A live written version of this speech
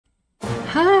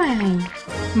Hi!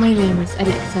 My name is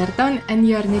Alex Arton and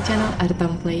you're on the channel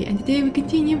Arton Play, and today we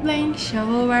continue playing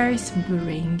Shovelware's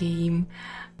brain game.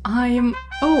 I'm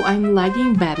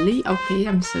lagging badly. Okay,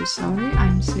 I'm so sorry.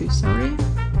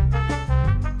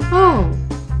 Oh,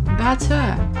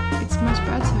 better. It's much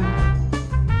better.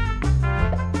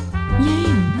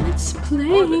 Yeah, let's play.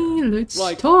 Let's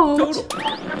start.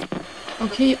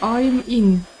 Okay, I'm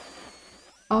in.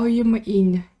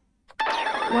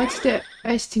 What's the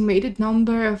estimated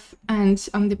number of ants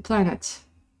on the planet?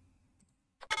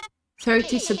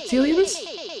 30 septillions?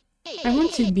 I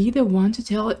want to be the one to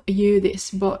tell you this,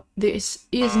 but this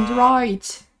isn't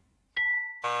right.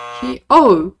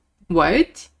 Oh,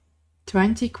 what?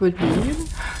 20 quadrillion?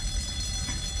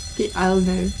 Okay, I'll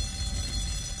know.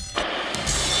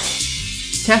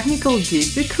 Technical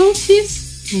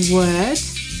difficulties? What?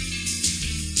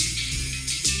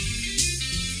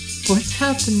 What's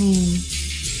happening?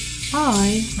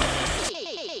 Hi.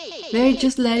 They're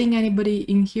just letting anybody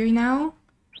in here now?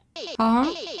 Huh?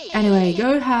 Anyway,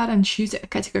 go ahead and choose a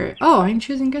category. Oh, I'm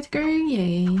choosing category?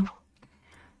 Yay.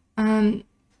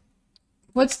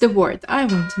 What's the word? I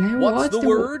want to know. What's the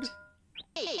word?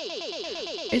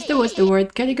 What's the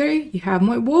word category? You have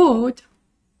my word.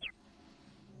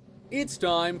 It's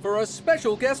time for a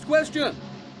special guest question.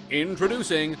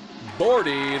 Introducing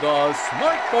Bordy the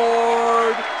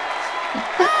Smartboard.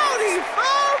 Howdy,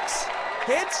 folks!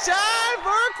 It's time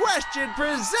for a question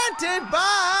presented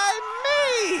by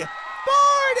me,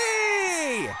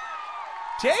 Bordy!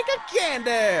 Take a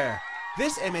gander!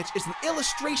 This image is an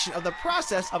illustration of the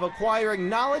process of acquiring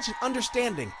knowledge and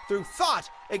understanding through thought,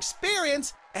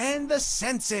 experience, and the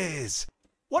senses.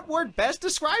 What word best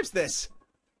describes this?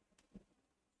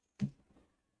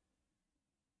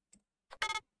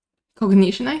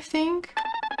 Cognition, I think.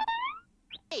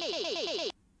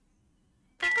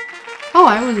 Oh,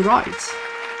 I was right.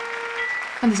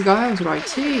 And this guy was right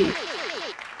too.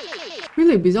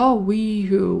 Really bizarre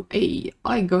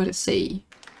I gotta say.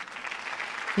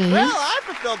 Okay. Well, I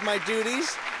fulfilled my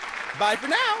duties. Bye for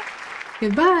now.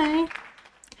 Goodbye.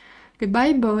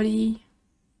 Goodbye, buddy.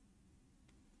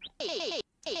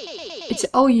 It's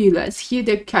all you. Let's hear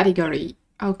the category.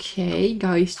 Okay,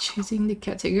 guys, choosing the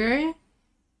category.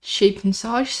 Shape and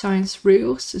size, science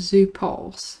rules, zoo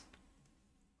pals.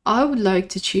 I would like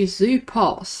to choose zoo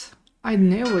pals. I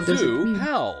know what does it mean.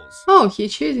 Pals. Oh,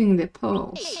 he's choosing the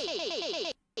pals.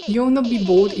 You'll not be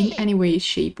bored in any way,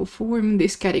 shape, or form in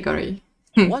this category.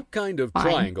 What kind of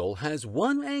triangle has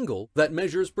one angle that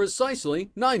measures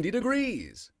precisely 90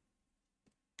 degrees?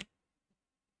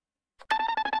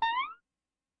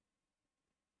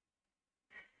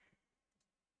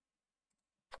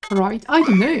 Right, I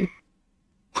don't know.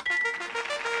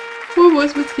 What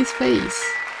was with his face?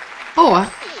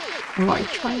 Oh, right,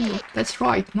 triangle. That's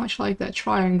right, much like that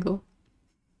triangle.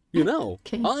 You know,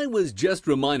 okay. I was just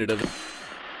reminded of...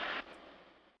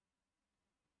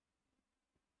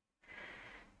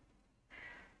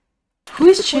 Who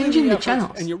is changing the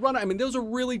channels? And you run, I mean, those are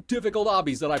really difficult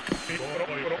hobbies that I...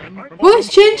 Who is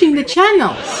changing the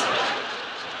channels?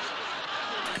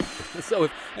 So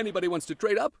if anybody wants to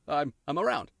trade up, I'm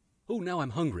around. Oh, now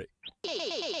I'm hungry.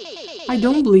 I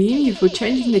don't blame you for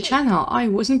changing the channel. I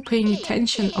wasn't paying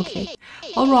attention. Okay.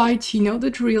 Alright, you know the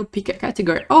drill. Pick a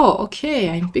category. Oh, okay.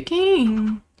 I'm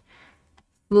picking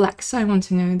flags. I want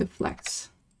to know the flags.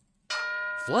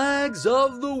 Flags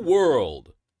of the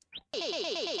world.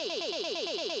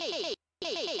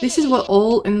 This is what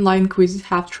all inline quizzes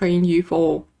have trained you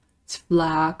for. It's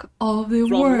flag of the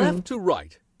world. From left to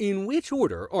right, in which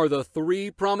order are the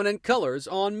 3 prominent colors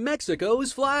on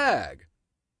Mexico's flag?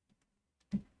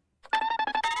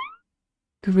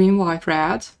 Green, white,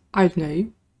 red. I don't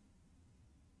know.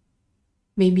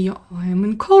 Maybe I am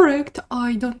incorrect.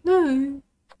 I don't know.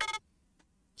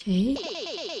 Okay.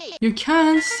 You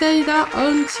can't say that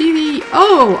on TV.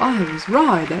 Oh, I was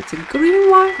right. That's a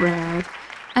green, white, red.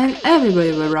 And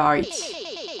everybody was right.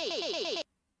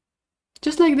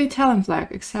 Just like the Italian flag,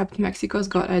 except Mexico's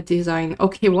got a design.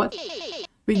 Okay, what?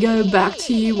 We go back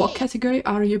to you. What category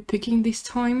are you picking this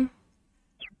time?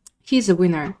 He's a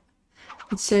winner.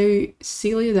 It's so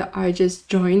silly that I just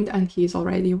joined and he's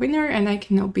already a winner and I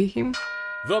cannot beat him.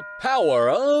 The power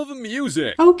of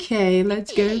music. Okay,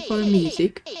 let's go for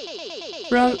music.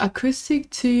 From acoustic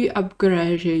to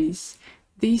upgrades.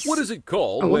 What is it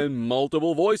called when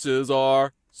multiple voices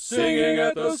are singing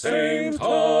at the same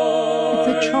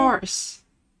time? It's a chorus.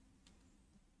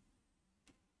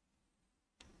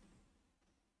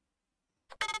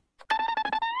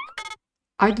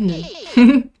 I don't know.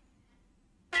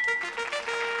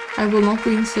 I will not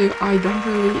win, so I don't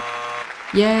really...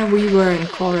 Yeah, we were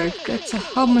incorrect. That's a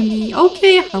harmony.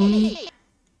 Okay, harmony.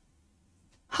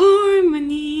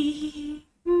 Harmony.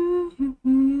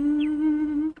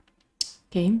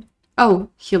 Okay. Oh,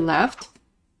 he left.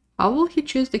 How will he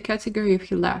choose the category if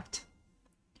he left?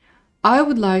 I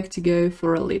would like to go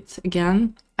for a lit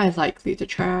again. I like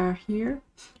literature here.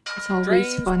 It's always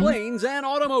Trains, funny. planes, and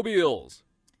automobiles.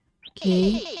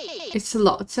 Okay. It's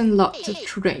lots and lots of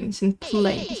trains and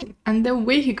planes and the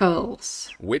vehicles.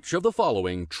 Which of the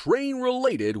following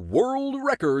train-related world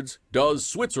records does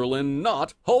Switzerland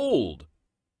not hold?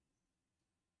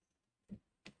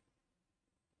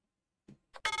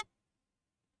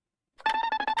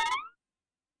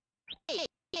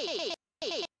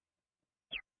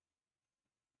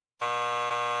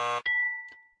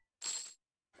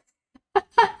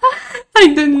 I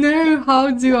don't know,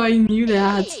 how do I knew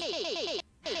that?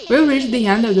 We've reached the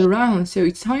end of the round, so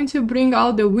it's time to bring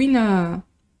out the winner.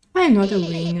 I'm not a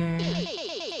winner.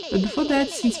 But before that,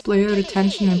 since player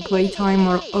retention and playtime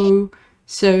are oh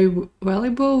so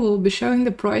valuable, we'll be showing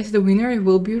the prize the winner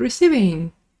will be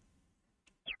receiving.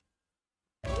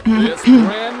 This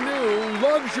brand new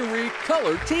luxury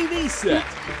color TV set.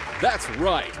 That's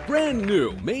right, brand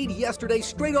new, made yesterday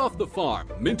straight off the farm,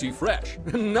 minty fresh.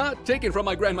 Not taken from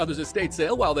my grandmother's estate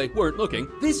sale while they weren't looking.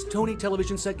 This Tony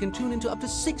television set can tune into up to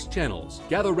 6 channels.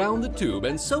 Gather round the tube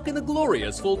and soak in the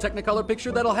glorious full Technicolor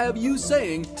picture that'll have you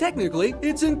saying, technically,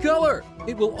 it's in color.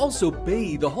 It will also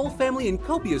bathe the whole family in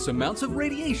copious amounts of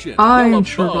radiation. I'm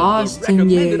trusting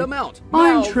you. I'm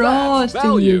Now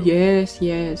trusting you. Yes,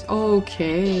 yes.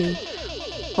 Okay.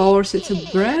 Of course, it's a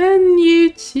brand new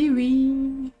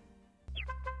TV.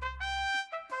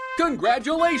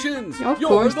 Congratulations! Of You're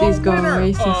course, the this winner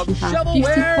guy, since of he had 50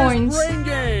 Shovelware's points. Brain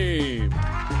Game.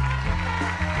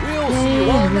 We'll see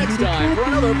you all next time for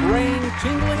another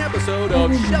brain-tingling episode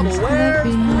of Shovelware's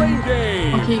Brain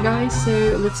Game. Okay, guys,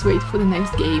 so let's wait for the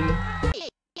next game.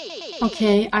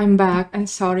 Okay, I'm back, and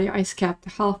sorry I skipped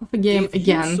half of a game If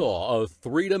again. You saw a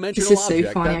three-dimensional This is so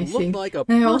object funny, that I looked think. like a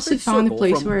And I also perfect found a circle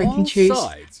place from where I can all choose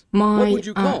sides. my What would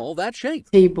you call that shape?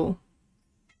 table.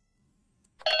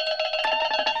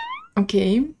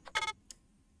 Okay.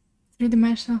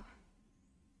 Three-dimensional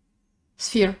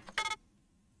sphere.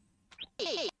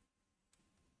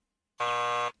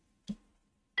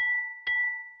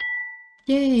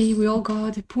 Yay, we all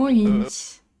got the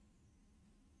points.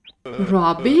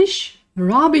 Rubbish?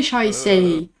 Rubbish, I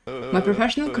say. My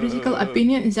professional critical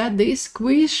opinion is that this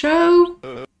quiz show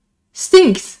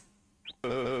stinks.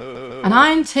 And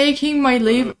I'm taking my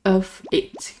leave of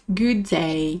it. Good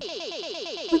day.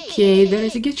 Okay, there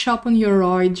is a gift shop on your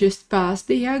right, just past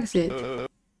the exit.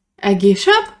 A gift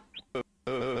shop?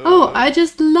 Oh, I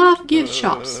just love gift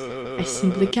shops. I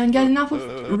simply can't get enough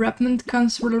of repment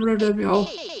consular.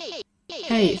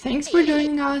 Hey, thanks for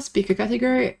joining us. Pick a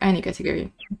category, any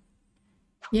category.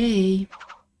 Yay.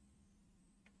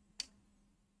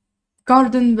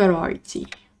 Garden variety.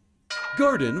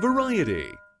 Garden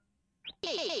variety.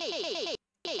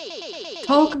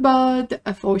 Talk about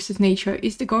a force of nature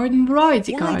is the garden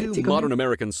variety Why guide. do modern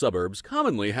American suburbs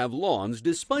commonly have lawns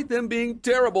despite them being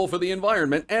terrible for the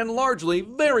environment and largely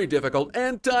very difficult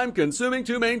and time-consuming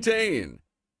to maintain?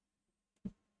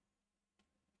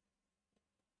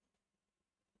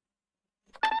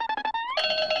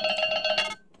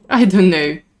 I don't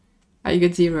know. I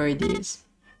got 0 ideas.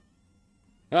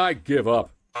 I give up.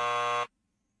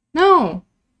 No!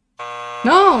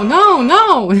 No, no,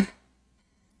 no!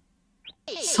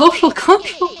 Social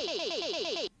control!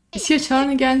 It's your turn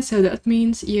again, so that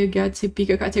means you get to pick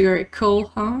a category.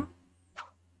 Cool, huh?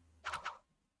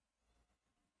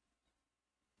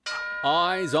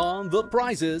 Eyes on the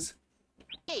prizes.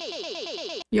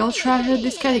 Y'all treasure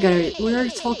this category. We're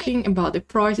talking about the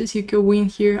prizes you could win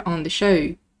here on the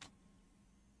show.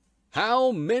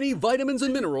 How many vitamins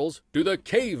and minerals do the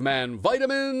caveman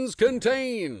vitamins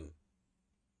contain?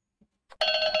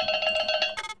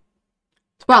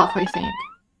 12, I think.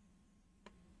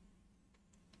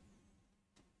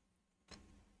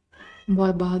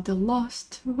 What about the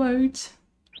lost vote?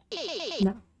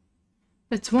 No.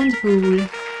 That's wonderful.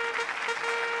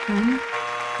 No,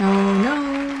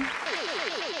 no.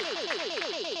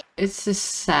 It's a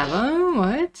 7,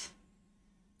 what?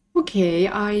 Okay,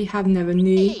 I have never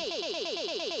knew.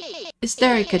 Is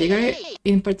there a category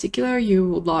in particular you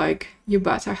would like? You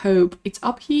better hope it's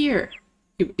up here.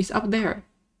 It's up there.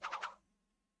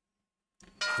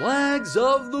 Flags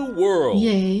of the world.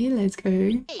 Yay, let's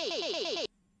go.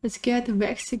 Let's get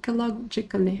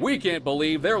vexillologically. We can't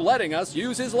believe they're letting us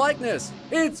use his likeness.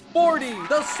 It's Bordy,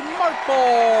 the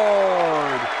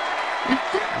smartboard.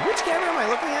 Which camera am I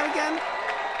looking at again?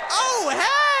 Oh,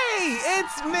 hey!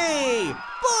 It's me,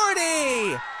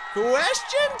 Bordy!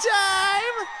 Question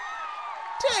time!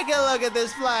 Take a look at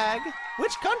this flag.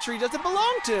 Which country does it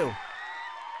belong to?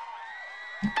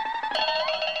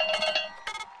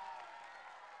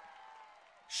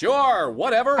 Sure,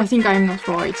 whatever. I think I'm not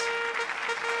right.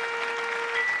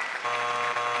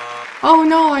 Oh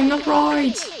no, I'm not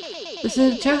right! This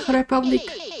is the Czech Republic.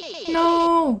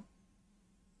 No!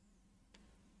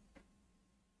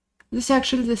 This is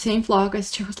actually the same flag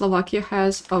as Czechoslovakia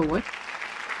has. Oh, what?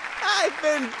 I've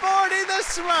been boarding the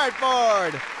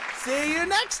smartboard. See you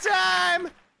next time.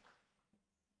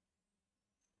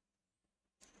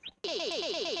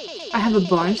 I have a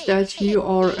bunch that you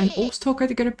are an all-star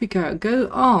category picker. Go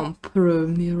on,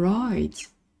 prove me right.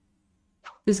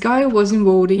 This guy wasn't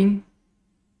voting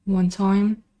one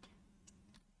time.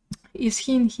 Is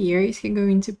he in here? Is he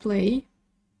going to play?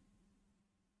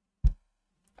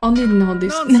 Only not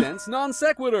this. Nonsense, non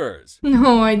sequiturs.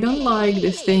 No, I don't like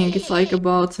this thing. It's like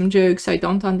about some jokes I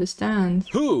don't understand.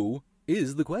 Who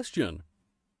is the question?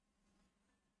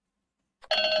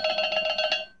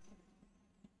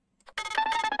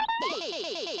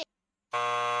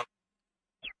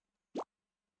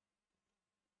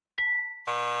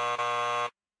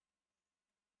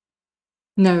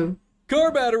 No.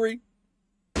 Car battery.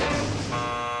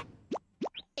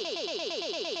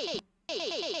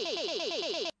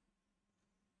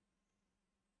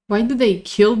 Why did they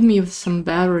kill me with some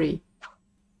battery?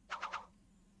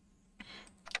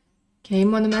 Okay,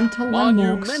 monumental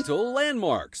landmarks. Monumental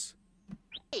landmarks.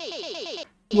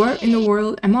 Where in the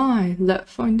world am I?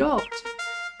 Let's find out.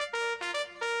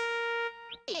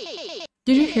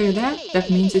 Did you hear that? That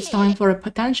means it's time for a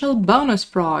potential bonus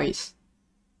prize.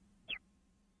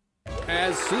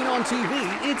 As seen on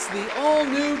TV, it's the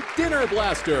all-new Dinner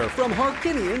Blaster from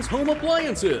Harkinian's Home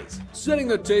Appliances. Setting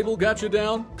the table got you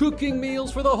down, cooking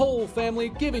meals for the whole family,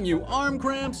 giving you arm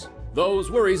cramps.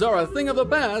 Those worries are a thing of the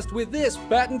past with this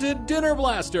patented Dinner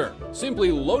Blaster.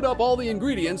 Simply load up all the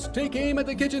ingredients, take aim at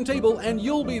the kitchen table, and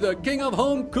you'll be the king of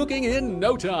home cooking in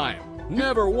no time.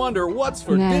 Never wonder what's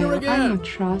for dinner again. I'm not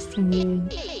trusting you.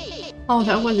 Oh,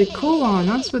 that was a cool one.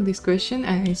 Answer this question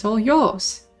and it's all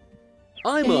yours.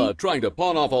 I'm trying to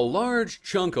pawn off a large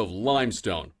chunk of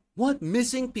limestone. What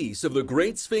missing piece of the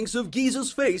Great Sphinx of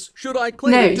Giza's face should I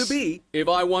claim it to be if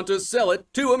I want to sell it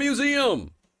to a museum?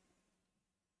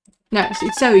 Nice,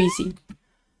 it's so easy.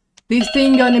 This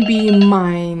thing gonna be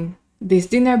mine. This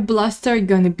Dinner Blaster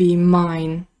gonna be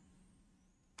mine.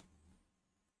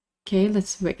 Okay,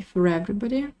 let's wait for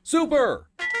everybody. Super!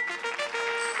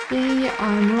 Yay,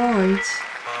 I'm right.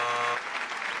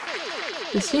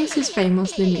 The Sphinx is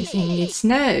famously missing its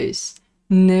nose.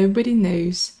 Nobody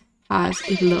knows has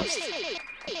it lost.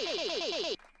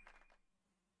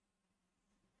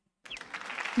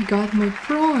 Got my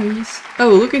prize. Oh,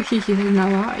 look at he has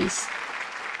now eyes.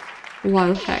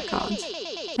 Wild haircut.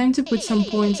 Time to put some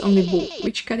points on the board.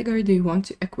 Which category do you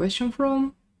want a question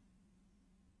from?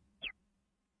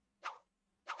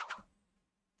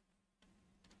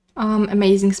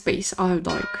 Amazing space, I would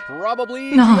like.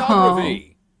 Probably No.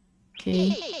 geography.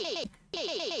 Okay.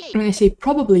 When I say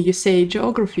probably, you say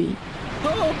geography.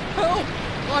 Oh, help!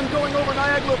 I'm going over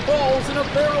Niagara Falls in a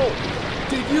barrel.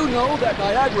 Did you know that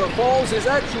Niagara Falls is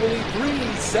actually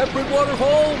 3 separate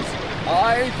waterfalls?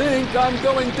 I think I'm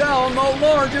going down the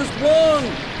largest one.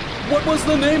 What was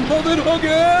the name of it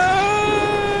again?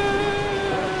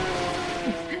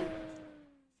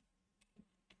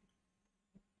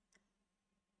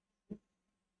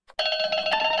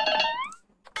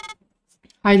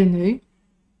 I don't know.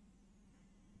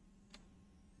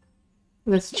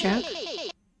 Let's check.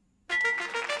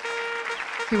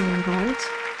 We were right.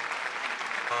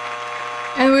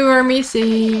 And we were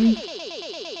missing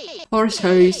horse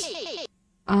hose.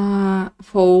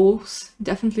 Falls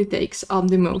definitely takes up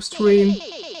the most room.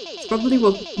 It's probably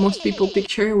what most people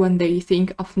picture when they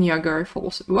think of Niagara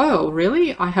Falls. Whoa,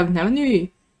 really? I have never knew.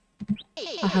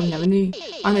 I have never knew.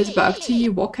 And it's back to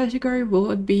you. What category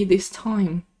will it be this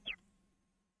time?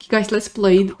 Okay, guys, let's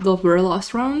play the very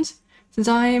last rounds. Since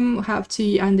I have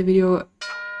to end the video.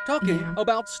 Talking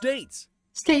about states.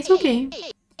 States, okay.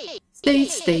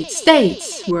 States, states,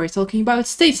 states. We're talking about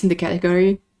states in the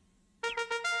category.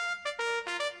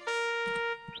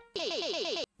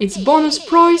 It's bonus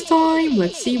prize time!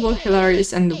 Let's see what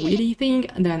hilarious and witty thing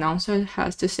the announcer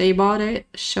has to say about it,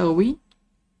 shall we?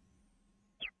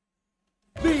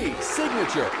 The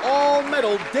signature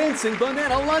all-metal dancing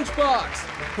banana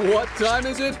lunchbox! What time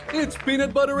is it? It's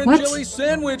peanut butter and jelly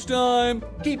sandwich time!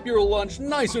 Keep your lunch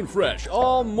nice and fresh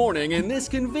all morning in this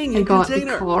convenient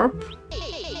container. I got the carp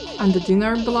and the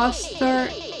Dinner Blaster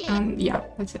and yeah,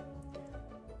 that's it.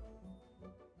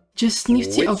 Just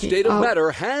nifty. Which state of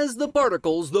matter has the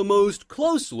particles the most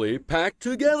closely packed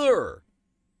together?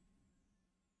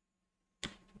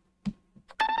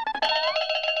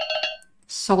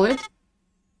 solid.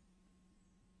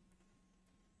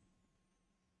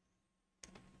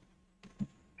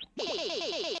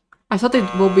 I thought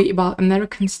it will be about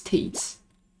American states.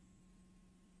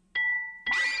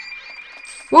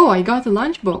 Whoa, I got a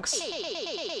lunchbox.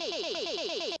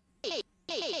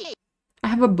 I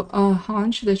have a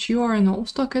hunch that you are an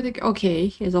all-star category. Okay,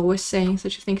 he's always saying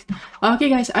such a thing. Okay,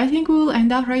 guys, I think we'll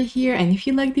end up right here. And if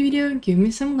you liked the video, give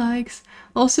me some likes.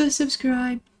 Also,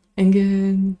 subscribe. And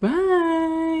goodbye.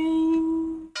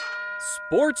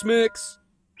 Sports Mix.